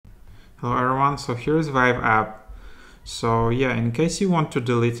Hello everyone, so here's Vive app. So yeah, in case you want to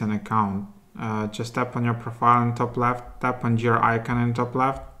delete an account, just tap on your profile in top left, tap on your icon in top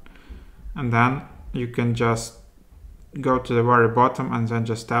left, and then you can just go to the very bottom and then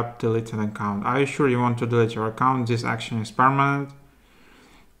just tap delete an account. Are you sure you want to delete your account? This action is permanent.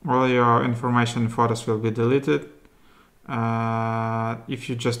 All your information and photos will be deleted. If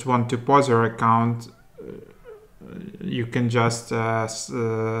you just want to pause your account, you can just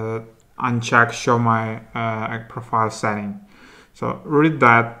uncheck show my profile setting. So read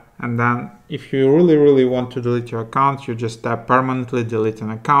that, and then if you really want to delete your account, you just tap permanently delete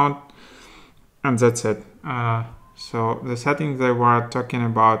an account, and that's it. So the settings they were talking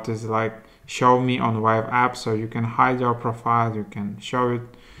about is like show me on Vive app, so you can hide your profile, you can show it,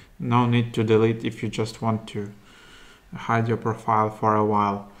 no need to delete if you just want to hide your profile for a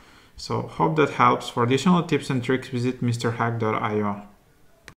while. So hope that helps. For additional tips and tricks, visit mrhack.io.